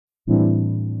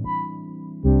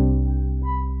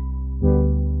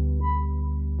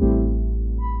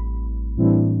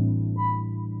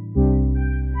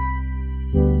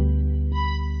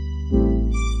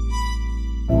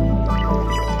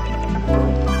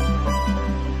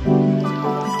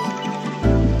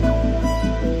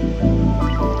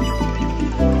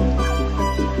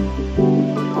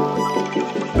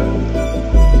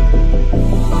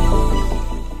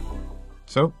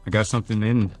So I got something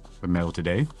in the mail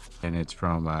today, and it's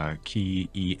from Key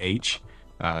EH.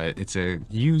 It's a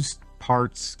used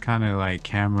parts kind of like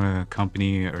camera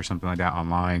company or something like that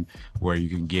online, where you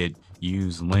can get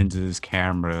used lenses,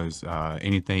 cameras,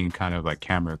 anything kind of like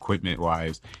camera equipment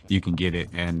wise, you can get it.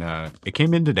 And it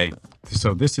came in today.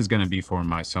 So this is going to be for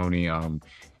my Sony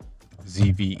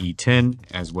ZV E10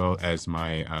 as well as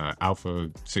my Alpha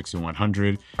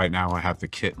 6100. Right now I have the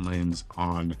kit lens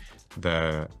on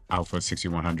the Alpha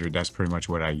 6100. That's pretty much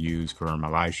what I use for my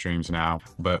live streams now.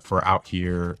 But for out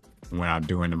here, when I'm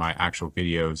doing my actual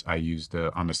videos, I use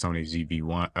on the Sony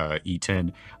ZV1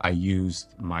 E10, I use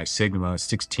my Sigma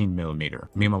 16 millimeter.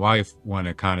 Me and my wife want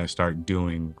to kind of start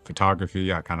doing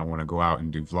photography. I kind of want to go out and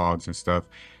do vlogs and stuff.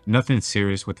 Nothing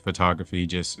serious with photography,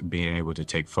 just being able to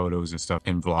take photos and stuff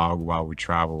and vlog while we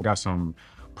travel. Got some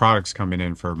products coming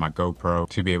in for my GoPro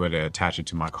to be able to attach it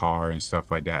to my car and stuff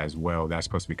like that as well. That's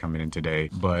supposed to be coming in today.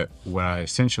 But what I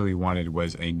essentially wanted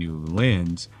was a new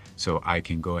lens so I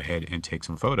can go ahead and take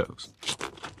some photos.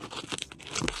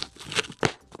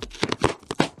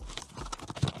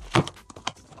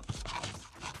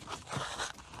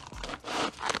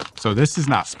 So this is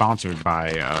not sponsored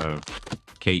by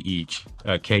KEH,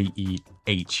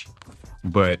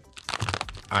 but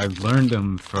I learned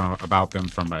about them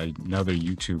from another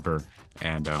YouTuber,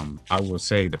 and I will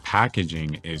say the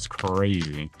packaging is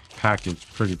crazy.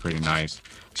 Packaged pretty nice.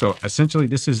 So essentially,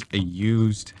 this is a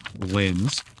used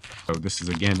lens. So this is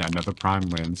again another prime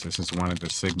lens. This is one of the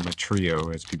Sigma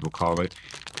Trio, as people call it,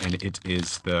 and it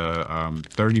is the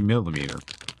 30 millimeter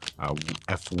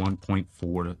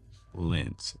f1.4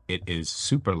 lens. It is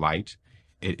super light.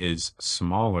 It is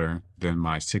smaller than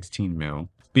my 16 mil.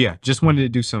 But yeah, just wanted to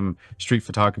do some street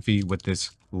photography with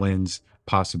this lens.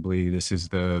 Possibly this is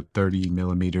the 30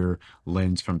 millimeter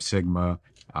lens from Sigma.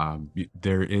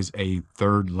 There is a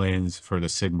third lens for the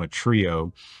Sigma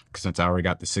Trio, since I already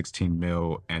got the 16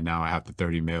 mil and now I have the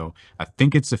 30 mil. I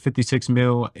think it's a 56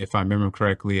 mil if I remember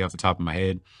correctly off the top of my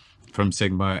head, from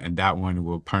Sigma, and that one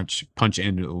will punch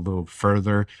in a little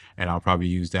further, and I'll probably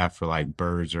use that for like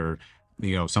birds or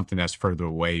something that's further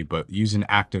away. But using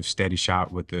active steady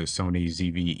shot with the Sony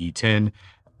ZV E10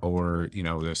 or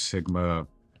the Sigma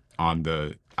on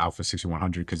the Alpha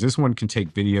 6100, because this one can take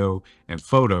video and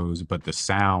photos, but the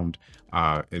sound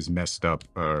is messed up,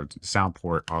 or sound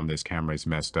port on this camera is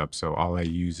messed up, so all I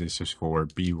use is just for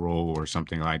B-roll or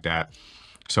something like that.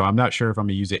 So I'm not sure if I'm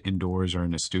gonna use it indoors or in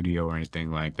the studio or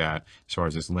anything like that as far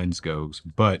as this lens goes,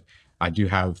 but I do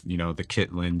have the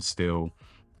kit lens still,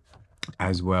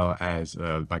 as well as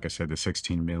like I said, the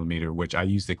 16 millimeter, which I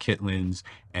use the kit lens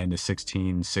and the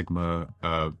 16 Sigma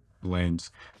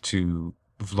lens to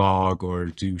vlog or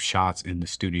do shots in the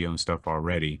studio and stuff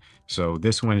already. So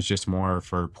this one is just more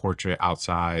for portrait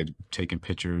outside, taking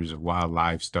pictures of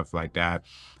wildlife, stuff like that.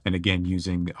 And again,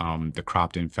 using the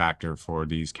cropped in factor for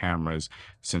these cameras,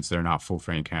 since they're not full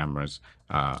frame cameras.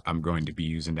 I'm going to be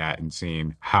using that and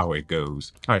seeing how it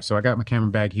goes. All right, so I got my camera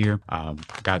bag here.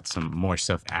 Got some more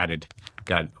stuff added.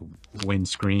 Got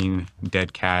windscreen,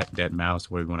 dead cat, dead mouse,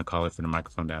 whatever you want to call it, for the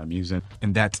microphone that I'm using.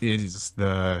 And that is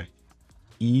the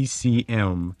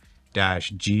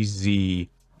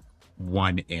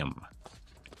ECM-GZ1M.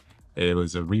 It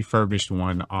was a refurbished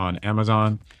one on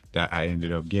Amazon that I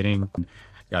ended up getting.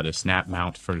 Got a snap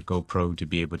mount for the GoPro to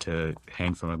be able to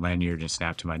hang from a lanyard and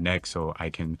snap to my neck, so I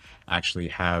can actually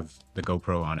have the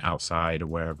GoPro on outside or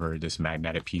wherever, this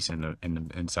magnetic piece in the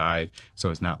inside, so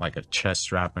it's not like a chest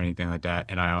strap or anything like that.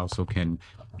 And I also can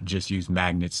just use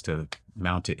magnets to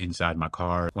mount it inside my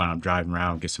car when I'm driving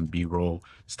around, get some B-roll,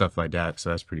 stuff like that.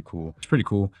 So that's pretty cool. It's pretty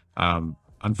cool.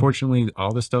 Unfortunately,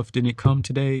 all the stuff didn't come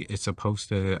today. Was supposed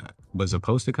to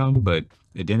come, but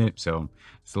it didn't. So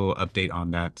it's a little update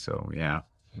on that. So yeah,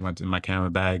 what's in my camera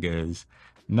bag is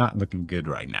not looking good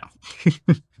right now.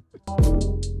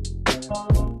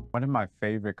 One of my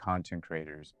favorite content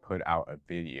creators put out a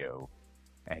video,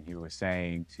 and he was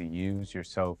saying to use your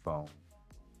cell phone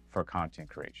for content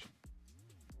creation.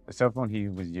 The cell phone he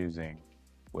was using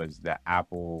was the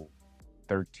Apple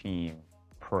 13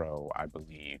 Pro, I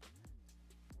believe.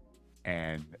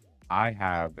 And I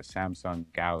have the Samsung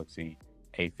Galaxy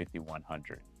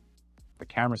A5100. The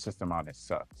camera system on it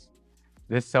sucks.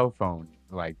 This cell phone,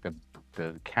 like the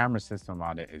camera system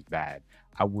on it is bad.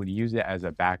 I would use it as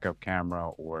a backup camera,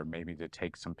 or maybe to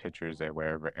take some pictures there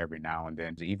wherever every now and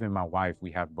then. Even my wife,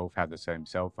 we both have the same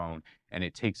cell phone, and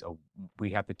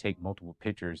we have to take multiple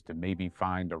pictures to maybe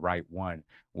find the right one.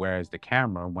 Whereas the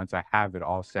camera, once I have it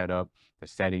all set up, the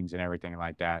settings and everything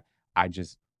like that, I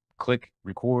just click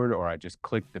record, or I just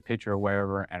click the picture or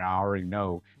wherever, and I already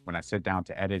know when I sit down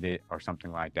to edit it or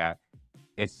something like that,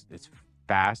 it's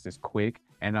fast, it's quick.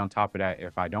 And on top of that,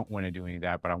 if I don't want to do any of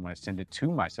that, but I want to send it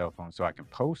to my cell phone so I can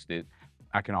post it,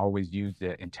 I can always use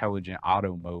the intelligent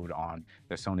auto mode on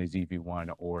the Sony ZV1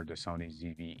 or the Sony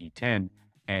ZV E10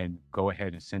 and go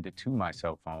ahead and send it to my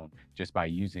cell phone just by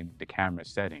using the camera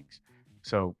settings.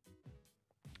 So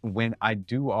when I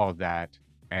do all that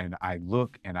and I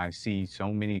look and I see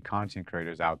so many content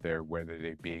creators out there, whether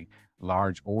they be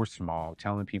large or small,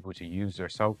 telling people to use their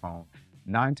cell phone,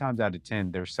 9 times out of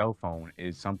 10, their cell phone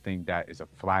is something that is a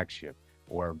flagship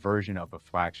or a version of a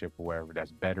flagship or whatever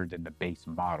that's better than the base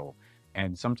model.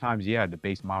 And sometimes, yeah, the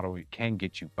base model can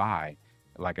get you by.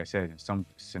 Like I said, in some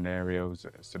scenarios,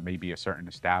 so maybe a certain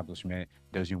establishment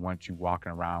doesn't want you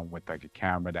walking around with like a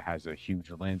camera that has a huge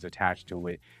lens attached to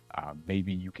it.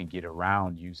 Maybe you can get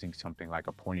around using something like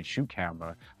a point and shoot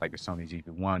camera, like the Sony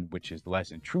ZV1, which is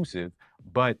less intrusive.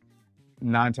 But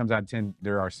 9 times out of 10,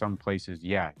 there are some places,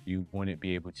 yeah, you wouldn't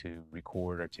be able to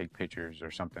record or take pictures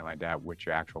or something like that with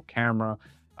your actual camera.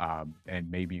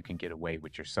 And maybe you can get away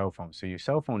with your cell phone. So your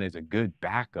cell phone is a good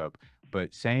backup,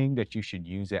 but saying that you should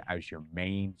use it as your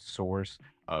main source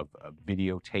of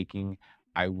video taking,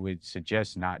 I would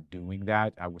suggest not doing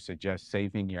that. I would suggest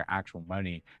saving your actual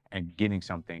money and getting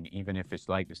something, even if it's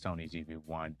like the Sony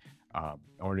ZV1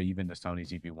 or even the Sony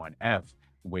ZV1F,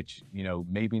 which, you know,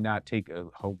 maybe not take a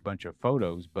whole bunch of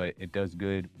photos, but it does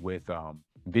good with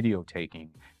video taking,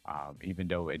 even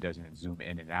though it doesn't zoom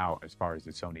in and out as far as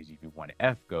the Sony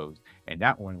ZV1F goes. And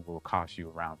that one will cost you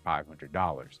around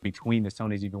 $500. Between the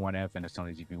Sony ZV1F and the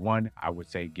Sony ZV1, I would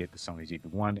say get the Sony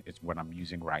ZV1. It's what I'm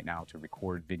using right now to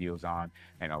record videos on.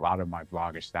 And a lot of my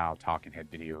vlogger style talking head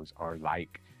videos are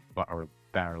like, or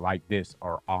that are like this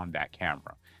are on that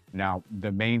camera. Now,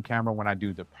 the main camera, when I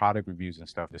do the product reviews and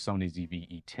stuff, the Sony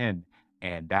ZV E10,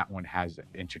 and that one has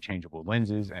interchangeable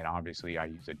lenses. And obviously I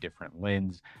use a different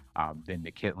lens than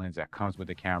the kit lens that comes with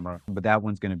the camera, but that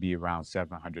one's going to be around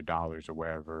 $700 or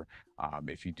wherever.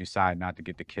 If you decide not to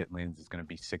get the kit lens, it's going to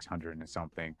be 600 and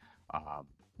something.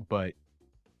 But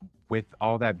with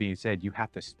all that being said, you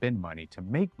have to spend money to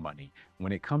make money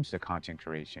when it comes to content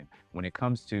creation, when it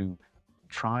comes to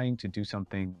trying to do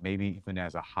something, maybe even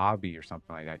as a hobby or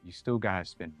something like that. You still got to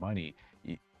spend money.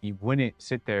 You wouldn't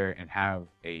sit there and have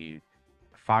a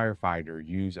firefighter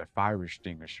use a fire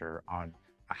extinguisher on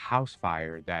a house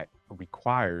fire that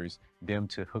requires them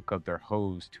to hook up their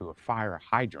hose to a fire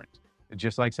hydrant.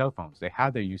 Just like cell phones, they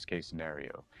have their use case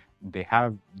scenario. They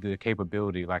have the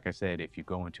capability, like I said, if you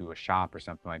go into a shop or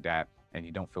something like that and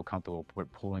you don't feel comfortable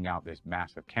pulling out this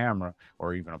massive camera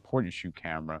or even a point and shoot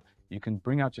camera, you can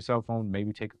bring out your cell phone,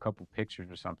 maybe take a couple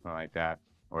pictures or something like that,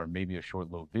 or maybe a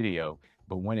short little video.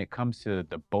 But when it comes to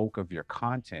the bulk of your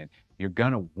content, you're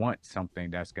gonna want something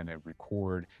that's gonna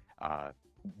record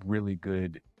really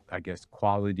good, I guess,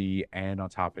 quality, and on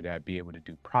top of that, be able to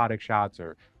do product shots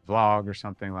or vlog or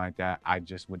something like that. I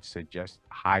just would suggest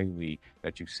highly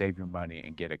that you save your money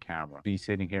and get a camera. Be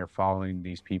sitting here following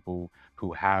these people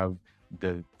who have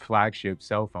the flagship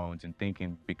cell phones and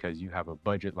thinking because you have a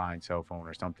budget line cell phone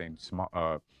or something small,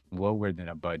 lower than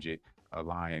a budget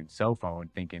line cell phone,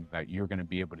 thinking that you're going to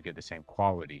be able to get the same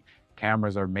quality.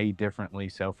 Cameras are made differently.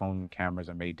 Cell phone cameras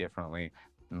are made differently.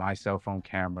 My cell phone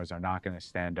cameras are not going to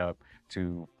stand up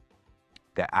to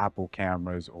the Apple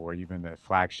cameras or even the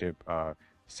flagship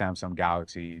Samsung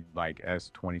Galaxy like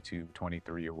S22,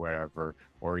 23 or whatever,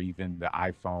 or even the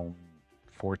iPhone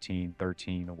 14,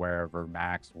 13 or wherever,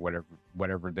 Max,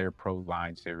 whatever their Pro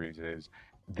line series is.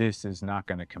 This is not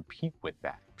going to compete with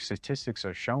that. Statistics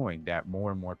are showing that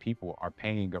more and more people are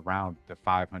paying around the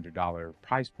 $500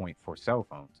 price point for cell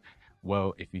phones.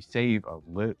 Well, if you save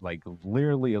like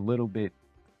literally a little bit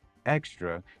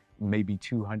extra, maybe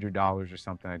 $200 or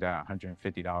something like that,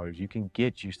 $150, you can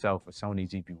get yourself a Sony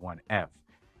ZV1F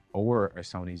or a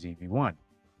Sony ZV1,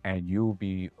 and you'll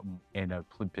be in a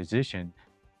position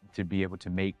to be able to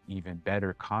make even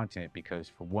better content because,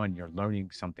 for one, you're learning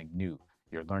something new.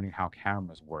 You're learning how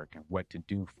cameras work and what to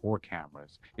do for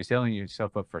cameras. You're setting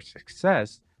yourself up for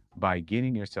success by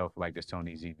getting yourself like the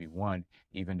Sony ZV1,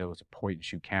 even though it's a point and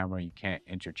shoot camera, you can't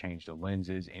interchange the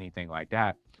lenses, anything like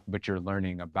that, but you're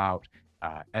learning about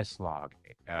S-Log,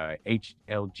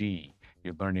 HLG,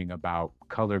 you're learning about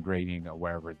color grading or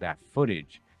wherever that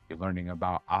footage. You're learning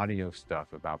about audio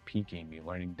stuff, about peaking. You're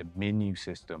learning the menu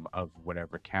system of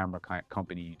whatever camera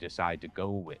company you decide to go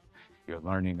with. You're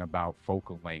learning about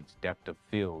focal lengths, depth of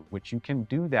field, which you can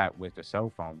do that with a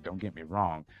cell phone, don't get me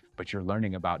wrong, but you're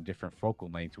learning about different focal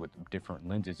lengths with different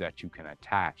lenses that you can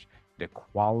attach. The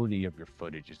quality of your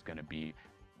footage is going to be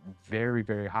very,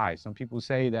 very high. Some people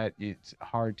say that it's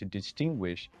hard to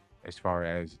distinguish as far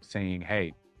as saying,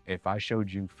 hey, if I showed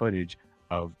you footage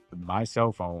of my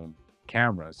cell phone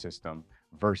camera system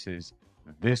versus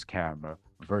this camera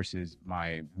versus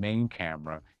my main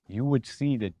camera, you would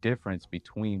see the difference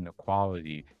between the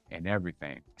quality and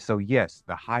everything. So yes,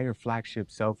 the higher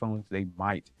flagship cell phones, they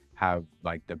might have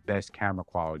like the best camera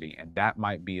quality, and that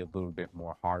might be a little bit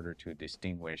more harder to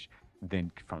distinguish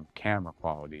than from camera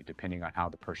quality, depending on how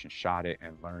the person shot it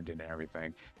and learned it and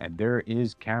everything. And there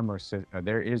is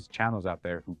there is channels out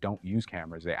there who don't use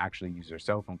cameras. They actually use their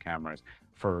cell phone cameras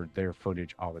for their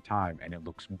footage all the time, and it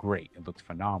looks great. It looks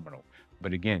phenomenal.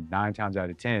 But again, 9 times out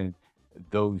of 10,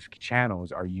 those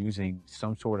channels are using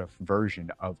some sort of version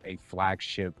of a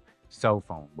flagship cell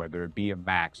phone, whether it be a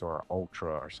Max or an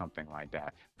Ultra or something like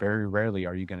that. Very rarely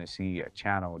are you going to see a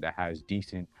channel that has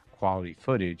decent quality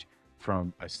footage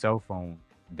from a cell phone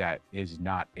that is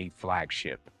not a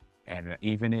flagship. And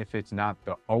even if it's not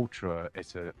the Ultra,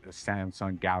 it's a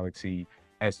Samsung Galaxy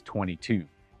S22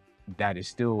 that is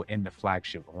still in the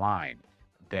flagship line.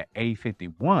 The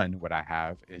A51, what I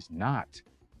have, is not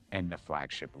in the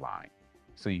flagship line.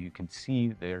 So you can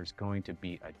see there's going to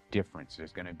be a difference.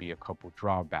 There's going to be a couple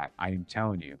drawbacks. I am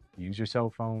telling you, use your cell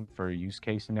phone for use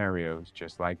case scenarios,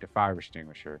 just like the fire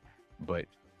extinguisher, but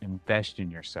invest in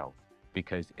yourself,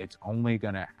 because it's only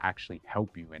going to actually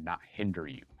help you and not hinder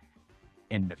you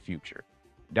in the future.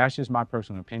 That's just my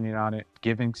personal opinion on it.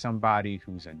 Giving somebody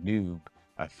who's a noob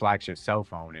a flagship cell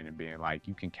phone and being like,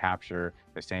 you can capture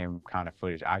the same kind of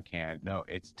footage I can. No,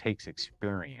 it takes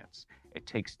experience. It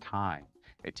takes time.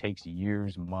 It takes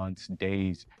years, months,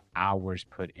 days, hours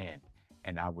put in.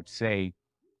 And I would say,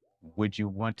 would you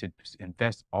want to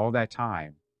invest all that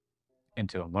time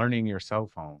into learning your cell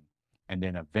phone and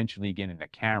then eventually getting a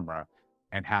camera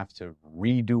and have to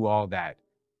redo all that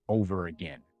over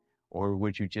again? Or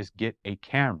would you just get a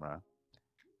camera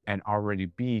and already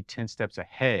be 10 steps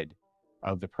ahead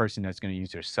of the person that's going to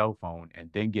use their cell phone and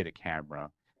then get a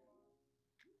camera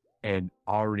and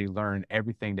already learn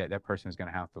everything that that person is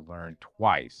going to have to learn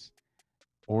twice?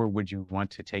 Or would you want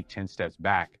to take 10 steps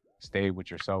back, stay with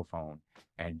your cell phone,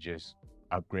 and just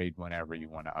upgrade whenever you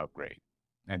want to upgrade?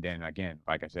 And then again,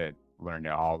 like I said, learn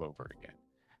it all over again.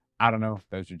 I don't know.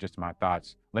 Those are just my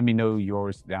thoughts. Let me know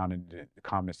yours down in the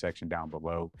comment section down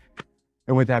below.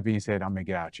 And with that being said, I'm going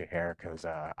to get out your hair because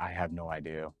I have no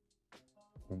idea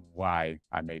why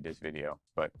I made this video.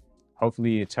 But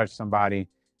hopefully it touched somebody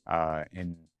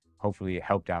and hopefully it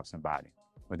helped out somebody.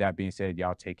 With that being said,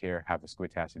 y'all take care. Have a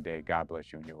squid-tastic day. God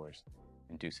bless you and yours.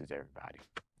 And deuces, everybody.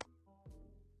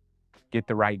 Get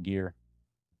the right gear.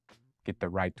 Get the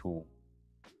right tool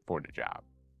for the job.